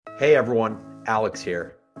Hey everyone, Alex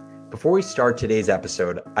here. Before we start today's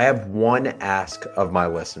episode, I have one ask of my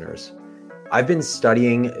listeners. I've been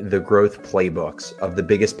studying the growth playbooks of the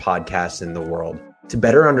biggest podcasts in the world to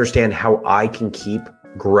better understand how I can keep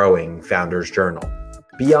growing Founders Journal.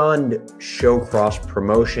 Beyond show cross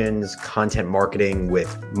promotions, content marketing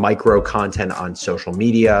with micro content on social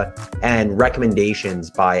media, and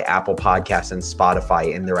recommendations by Apple Podcasts and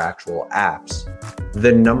Spotify in their actual apps,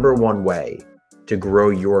 the number one way to grow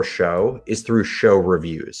your show is through show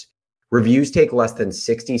reviews. Reviews take less than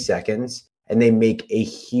 60 seconds and they make a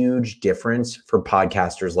huge difference for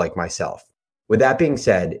podcasters like myself. With that being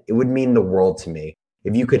said, it would mean the world to me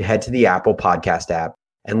if you could head to the Apple Podcast app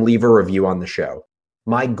and leave a review on the show.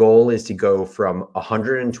 My goal is to go from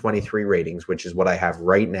 123 ratings, which is what I have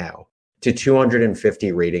right now, to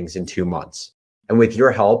 250 ratings in 2 months. And with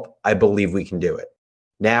your help, I believe we can do it.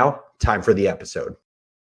 Now, time for the episode.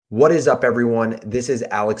 What is up, everyone? This is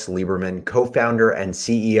Alex Lieberman, co-founder and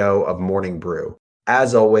CEO of Morning Brew.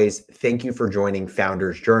 As always, thank you for joining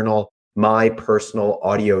Founders Journal, my personal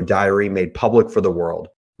audio diary made public for the world.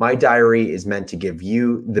 My diary is meant to give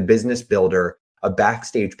you, the business builder, a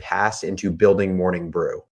backstage pass into building Morning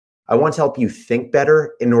Brew. I want to help you think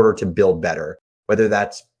better in order to build better, whether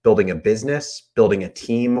that's building a business, building a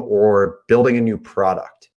team, or building a new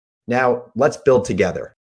product. Now, let's build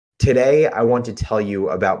together. Today, I want to tell you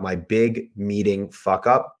about my big meeting fuck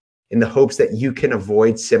up in the hopes that you can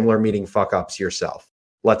avoid similar meeting fuck ups yourself.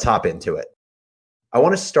 Let's hop into it. I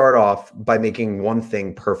want to start off by making one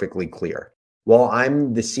thing perfectly clear. While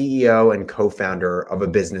I'm the CEO and co-founder of a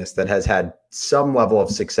business that has had some level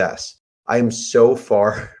of success, I am so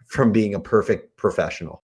far from being a perfect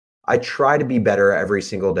professional. I try to be better every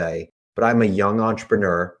single day, but I'm a young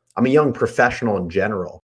entrepreneur. I'm a young professional in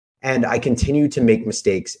general. And I continue to make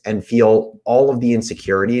mistakes and feel all of the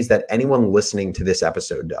insecurities that anyone listening to this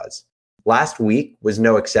episode does. Last week was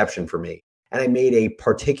no exception for me, and I made a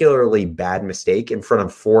particularly bad mistake in front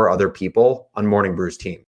of 4 other people on Morning Brew's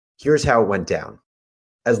team. Here's how it went down.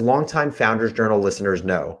 As longtime Founders Journal listeners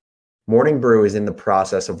know, Morning Brew is in the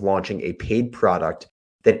process of launching a paid product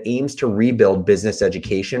that aims to rebuild business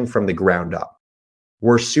education from the ground up.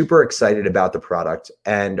 We're super excited about the product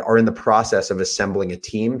and are in the process of assembling a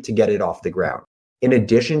team to get it off the ground. In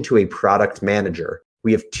addition to a product manager,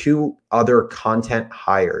 we have 2 other content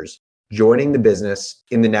hires joining the business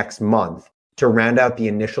in the next month to round out the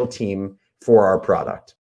initial team for our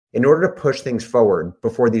product. In order to push things forward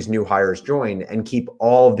before these new hires join and keep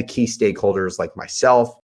all of the key stakeholders like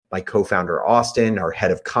myself, my co-founder Austin, our head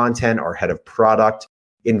of content, our head of product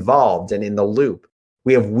involved and in the loop,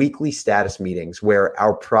 we have weekly status meetings where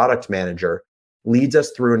our product manager leads us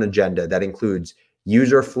through an agenda that includes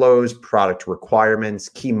user flows, product requirements,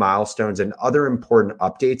 key milestones, and other important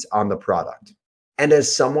updates on the product. And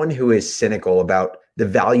as someone who is cynical about the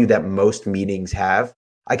value that most meetings have,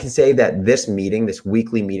 I can say that this meeting, this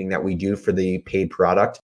weekly meeting that we do for the paid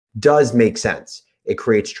product, does make sense. It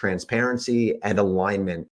creates transparency and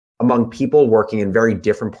alignment among people working in very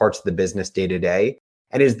different parts of the business day to day,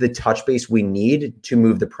 and is the touch base we need to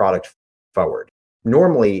move the product forward.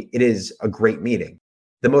 Normally, it is a great meeting.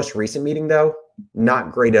 The most recent meeting, though,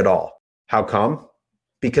 not great at all. How come?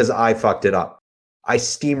 Because I fucked it up. I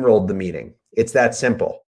steamrolled the meeting. It's that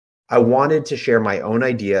simple. I wanted to share my own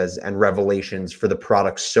ideas and revelations for the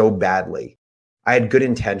product so badly. I had good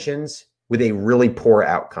intentions with a really poor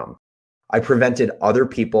outcome. I prevented other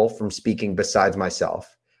people from speaking besides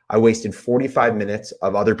myself. I wasted 45 minutes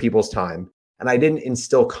of other people's time, and I didn't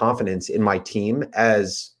instill confidence in my team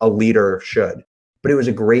as a leader should. But it was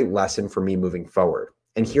a great lesson for me moving forward.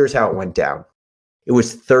 And here's how it went down. It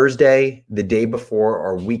was Thursday, the day before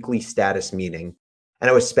our weekly status meeting, and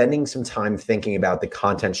I was spending some time thinking about the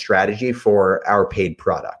content strategy for our paid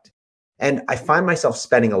product. And I find myself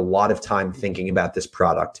spending a lot of time thinking about this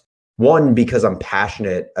product. One, because I'm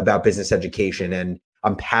passionate about business education and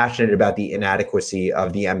I'm passionate about the inadequacy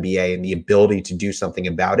of the MBA and the ability to do something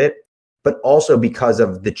about it, but also because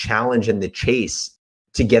of the challenge and the chase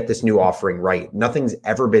to get this new offering right. Nothing's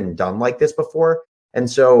ever been done like this before. And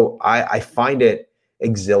so I find it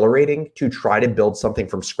exhilarating to try to build something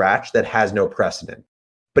from scratch that has no precedent.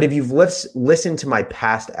 But if you've listened to my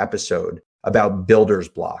past episode about builder's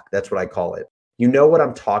block, that's what I call it, you know what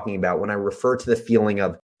I'm talking about when I refer to the feeling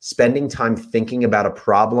of spending time thinking about a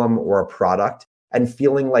problem or a product and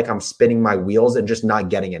feeling like I'm spinning my wheels and just not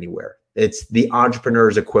getting anywhere. It's the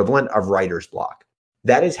entrepreneur's equivalent of writer's block.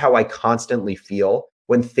 That is how I constantly feel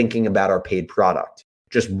when thinking about our paid product.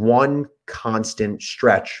 Just one constant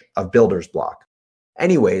stretch of builder's block.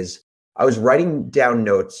 Anyways, I was writing down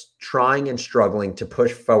notes, trying and struggling to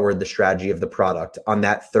push forward the strategy of the product on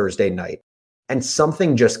that Thursday night. And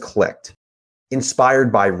something just clicked.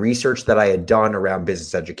 Inspired by research that I had done around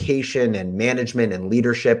business education and management and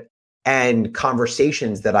leadership, and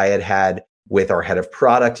conversations that I had had with our head of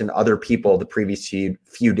product and other people the previous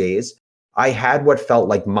few days, I had what felt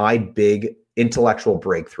like my big intellectual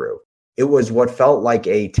breakthrough. It was what felt like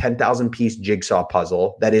a 10,000 piece jigsaw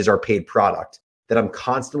puzzle that is our paid product that I'm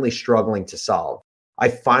constantly struggling to solve. I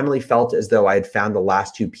finally felt as though I had found the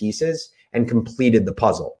last two pieces and completed the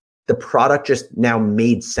puzzle. The product just now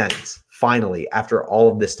made sense, finally, after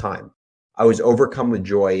all of this time. I was overcome with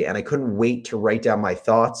joy, and I couldn't wait to write down my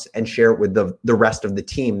thoughts and share it with the rest of the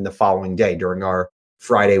team the following day during our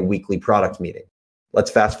Friday weekly product meeting. Let's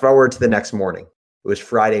fast forward to the next morning. It was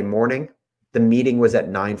Friday morning. The meeting was at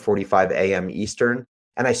 9:45 a.m. Eastern,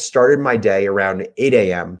 and I started my day around 8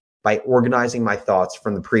 a.m. by organizing my thoughts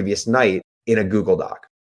from the previous night in a Google Doc.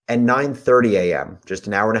 At 9:30 a.m., just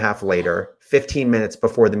an hour and a half later, 15 minutes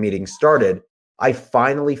before the meeting started, I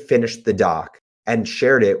finally finished the doc and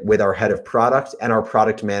shared it with our head of product and our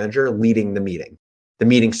product manager leading the meeting. The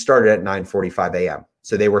meeting started at 9:45 a.m.,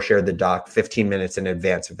 so they were shared the doc 15 minutes in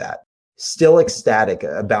advance of that. Still ecstatic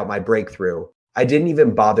about my breakthrough, I didn't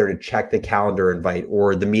even bother to check the calendar invite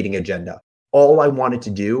or the meeting agenda. All I wanted to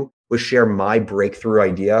do was share my breakthrough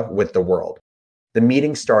idea with the world. The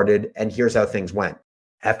meeting started, and here's how things went.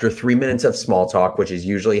 After 3 minutes of small talk, which is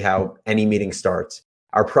usually how any meeting starts,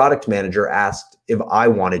 our product manager asked if I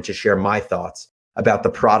wanted to share my thoughts about the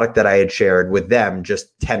product that I had shared with them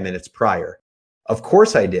just 10 minutes prior. Of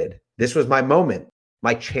course I did. This was my moment,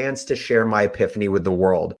 my chance to share my epiphany with the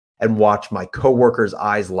world and watch my coworkers'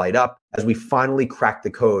 eyes light up as we finally cracked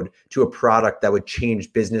the code to a product that would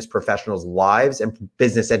change business professionals' lives and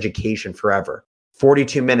business education forever.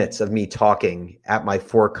 42 minutes of me talking at my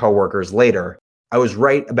 4 coworkers later, I was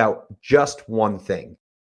right about just one thing.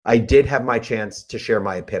 I did have my chance to share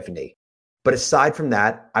my epiphany. But aside from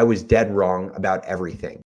that, I was dead wrong about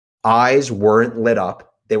everything. Eyes weren't lit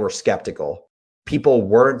up, they were skeptical. People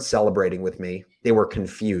weren't celebrating with me, they were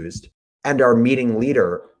confused. And our meeting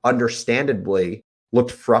leader, understandably,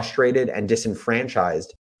 looked frustrated and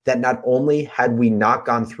disenfranchised that not only had we not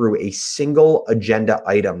gone through a single agenda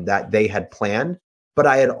item that they had planned, but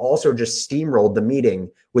I had also just steamrolled the meeting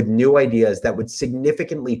with new ideas that would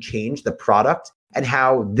significantly change the product and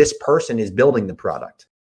how this person is building the product.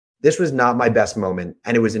 This was not my best moment,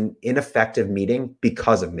 and it was an ineffective meeting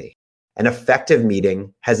because of me. An effective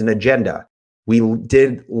meeting has an agenda. We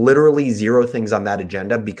did literally 0 things on that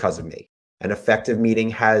agenda because of me. An effective meeting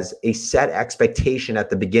has a set expectation at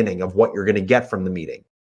the beginning of what you're going to get from the meeting.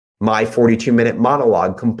 My 42-minute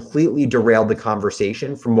monologue completely derailed the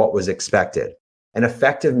conversation from what was expected. An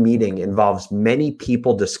effective meeting involves many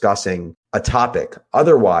people discussing a topic.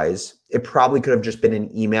 Otherwise, it probably could have just been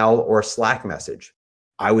an email or a Slack message.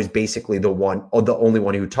 I was basically the only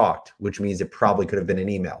one who talked, which means it probably could have been an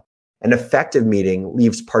email. An effective meeting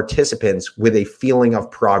leaves participants with a feeling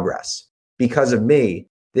of progress. Because of me,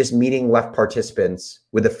 this meeting left participants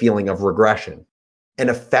with a feeling of regression. An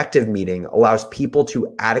effective meeting allows people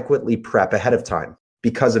to adequately prep ahead of time.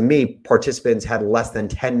 Because of me, participants had less than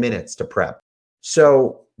 10 minutes to prep.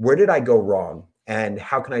 So where did I go wrong, and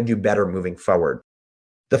how can I do better moving forward?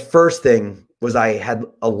 The first thing was I had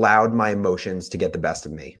allowed my emotions to get the best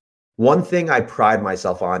of me. One thing I pride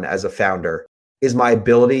myself on as a founder is my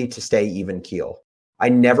ability to stay even keel. I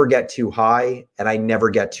never get too high and I never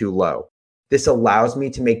get too low. This allows me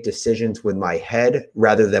to make decisions with my head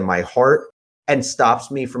rather than my heart and stops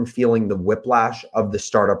me from feeling the whiplash of the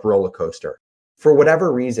startup roller coaster. For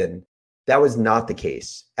whatever reason, that was not the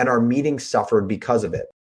case, and our meeting suffered because of it.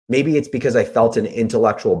 Maybe it's because I felt an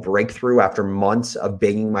intellectual breakthrough after months of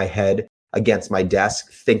banging my head against my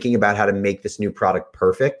desk, thinking about how to make this new product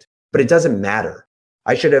perfect, but it doesn't matter.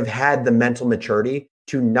 I should have had the mental maturity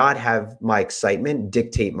to not have my excitement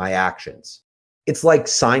dictate my actions. It's like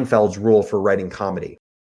Seinfeld's rule for writing comedy.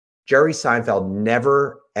 Jerry Seinfeld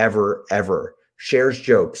never, ever, ever shares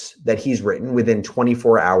jokes that he's written within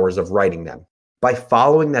 24 hours of writing them. By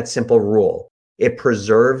following that simple rule, it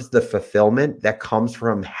preserves the fulfillment that comes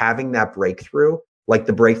from having that breakthrough, like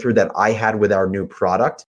the breakthrough that I had with our new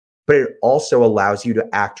product, but it also allows you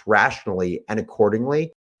to act rationally and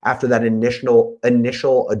accordingly after that initial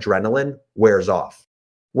adrenaline wears off.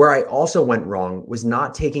 Where I also went wrong was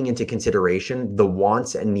not taking into consideration the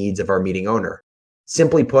wants and needs of our meeting owner.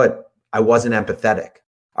 Simply put, I wasn't empathetic.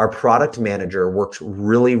 Our product manager works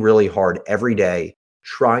really, really hard every day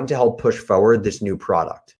trying to help push forward this new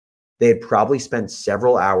product. They had probably spent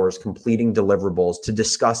several hours completing deliverables to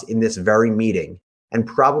discuss in this very meeting, and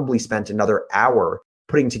probably spent another hour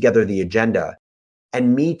putting together the agenda.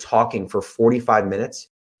 And me talking for 45 minutes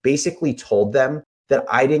basically told them that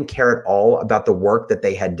I didn't care at all about the work that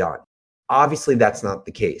they had done. Obviously, that's not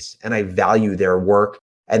the case, and I value their work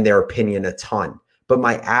and their opinion a ton, but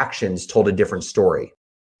my actions told a different story.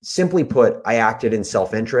 Simply put, I acted in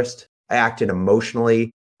self-interest, I acted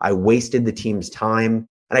emotionally, I wasted the team's time,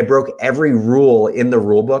 and I broke every rule in the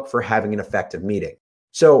rule book for having an effective meeting.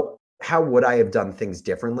 So how would I have done things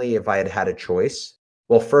differently if I had had a choice?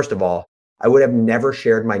 Well, first of all, I would have never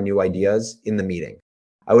shared my new ideas in the meeting.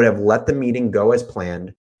 I would have let the meeting go as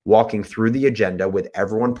planned, walking through the agenda with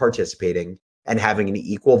everyone participating and having an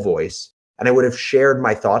equal voice, and I would have shared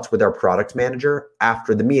my thoughts with our product manager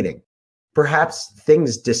after the meeting. Perhaps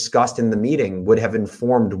things discussed in the meeting would have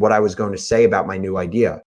informed what I was going to say about my new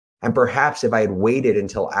idea. And perhaps if I had waited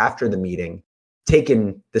until after the meeting,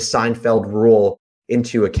 taken the Seinfeld rule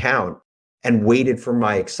into account and waited for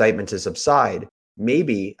my excitement to subside,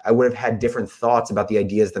 maybe I would have had different thoughts about the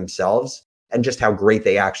ideas themselves and just how great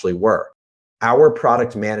they actually were. Our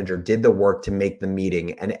product manager did the work to make the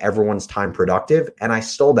meeting and everyone's time productive, and I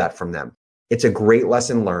stole that from them. It's a great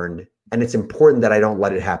lesson learned, and it's important that I don't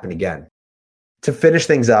let it happen again. To finish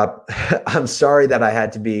things up, I'm sorry that I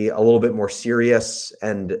had to be a little bit more serious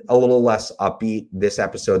and a little less upbeat this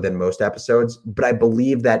episode than most episodes, but I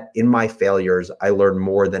believe that in my failures, I learned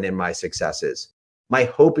more than in my successes. My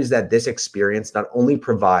hope is that this experience not only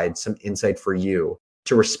provides some insight for you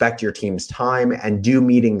to respect your team's time and do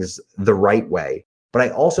meetings the right way, but I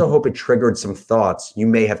also hope it triggered some thoughts you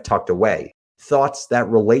may have tucked away, thoughts that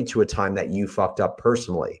relate to a time that you fucked up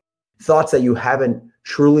personally, thoughts that you haven't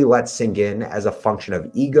truly let sink in as a function of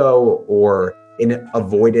ego or in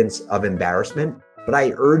avoidance of embarrassment. But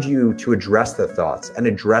I urge you to address the thoughts and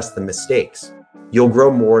address the mistakes. You'll grow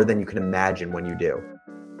more than you can imagine when you do.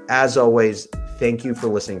 As always, thank you for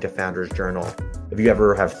listening to Founders Journal. If you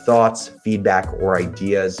ever have thoughts, feedback, or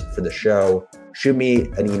ideas for the show, shoot me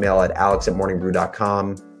an email at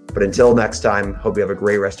alex@morningbrew.com. But until next time, hope you have a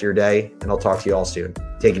great rest of your day, and I'll talk to you all soon.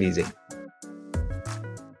 Take it easy.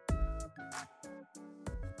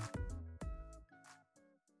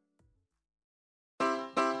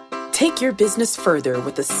 Take your business further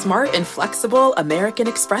with the smart and flexible American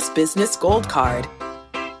Express Business Gold Card.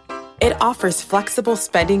 It offers flexible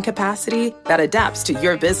spending capacity that adapts to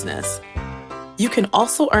your business. You can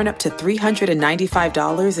also earn up to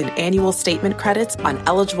 $395 in annual statement credits on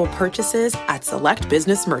eligible purchases at select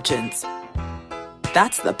business merchants.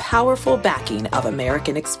 That's the powerful backing of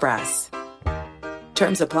American Express.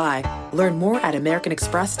 Terms apply. Learn more at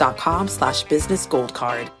americanexpress.com/business gold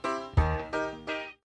card.